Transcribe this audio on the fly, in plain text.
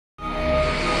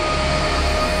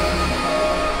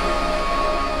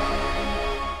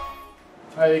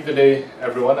Hi, good day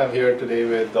everyone. I'm here today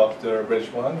with Dr.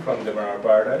 Bridgman from Demerara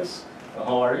Paradise.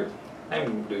 How are you?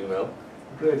 I'm doing well.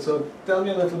 Great. So tell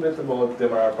me a little bit about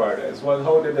Demerara Paradise. Well,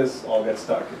 how did this all get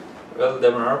started? Well,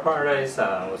 Demerara Paradise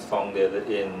was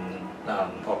founded in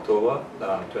October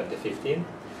 2015.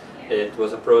 It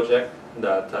was a project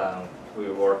that we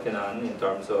were working on in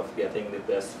terms of getting the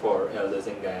best for elders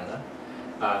in Guyana,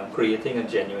 creating a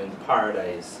genuine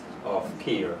paradise of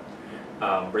care.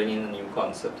 Bringing a new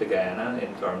concept to Guyana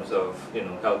in terms of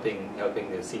helping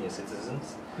the senior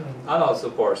citizens and also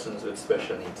persons with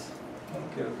special needs.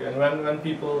 Okay. And when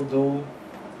people do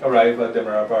arrive at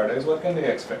Demerara Paradise, what can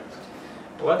they expect?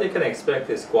 What they can expect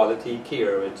is quality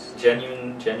care. It's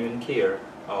genuine care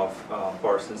of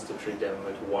persons to treat them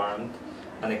with warmth,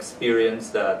 an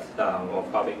experience that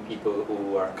of having people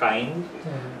who are kind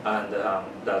and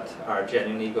that are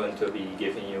genuinely going to be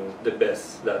giving you the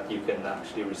best that you can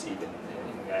actually receive in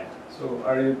Guyana. So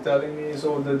are you telling me,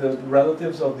 so the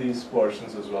relatives of these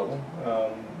persons as well,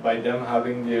 by them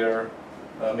having their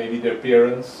maybe their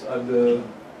parents at the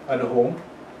home,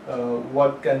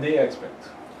 what can they expect?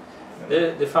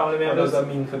 The family members. What does that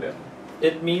mean for them?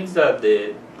 It means that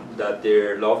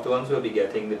their loved ones will be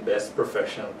getting the best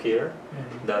professional care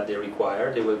that they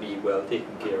require. They will be well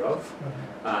taken care of,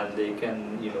 and they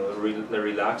can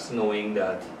relax knowing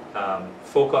that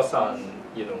focus on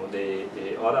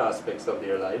the other aspects of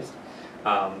their lives.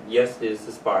 Yes, this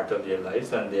is part of their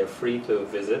lives, and they're free to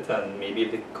visit, and maybe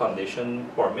if the condition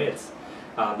permits,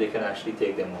 they can actually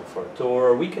take them out for a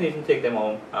tour. We can even take them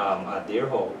out at their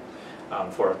home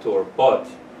for a tour, but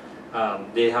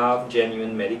they have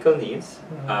genuine medical needs,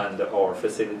 and our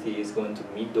facility is going to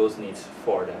meet those needs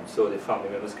for them, so the family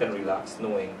members can relax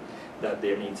knowing that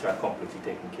their needs are completely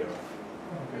taken care of.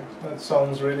 Okay, that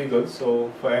sounds really good.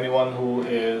 So for anyone who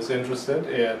is interested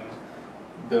in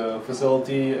the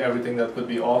facility, everything that could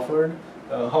be offered,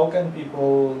 how can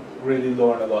people really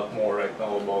learn a lot more right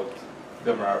now about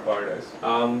Demerara Paradise?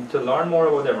 To learn more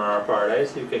about Demerara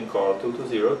Paradise, you can call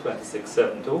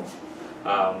 220-2672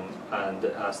 and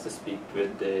ask to speak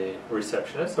with the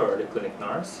receptionist or the clinic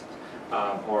nurse,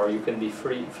 or you can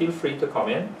feel free to come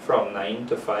in from 9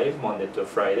 to 5 Monday to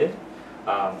Friday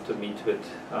to meet with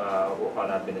an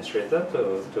administrator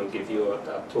to give you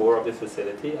a tour of the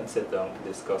facility and sit down to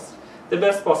discuss the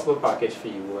best possible package for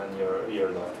you and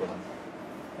your loved one.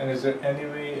 And is there any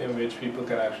way in which people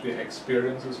can actually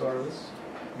experience the service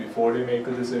before they make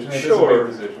a decision? It is a big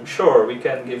decision. Sure, we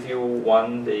can give you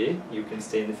one day. You can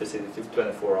stay in the facility for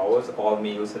 24 hours, all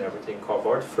meals and everything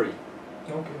covered, free.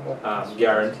 Okay.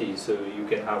 Guarantee. So you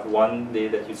can have one day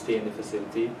that you stay in the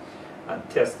facility and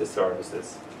test the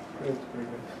services. Great.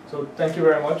 So thank you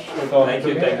very much for talking to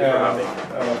me. Thank you for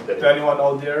having me. To anyone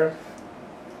out there,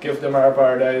 give Demerara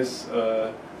Paradise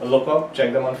a look up,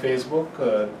 check them on Facebook,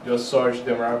 just search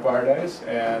Demerara Paradise,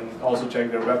 and also check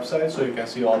their website so you can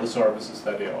see all the services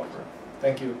that they offer.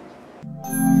 Thank you.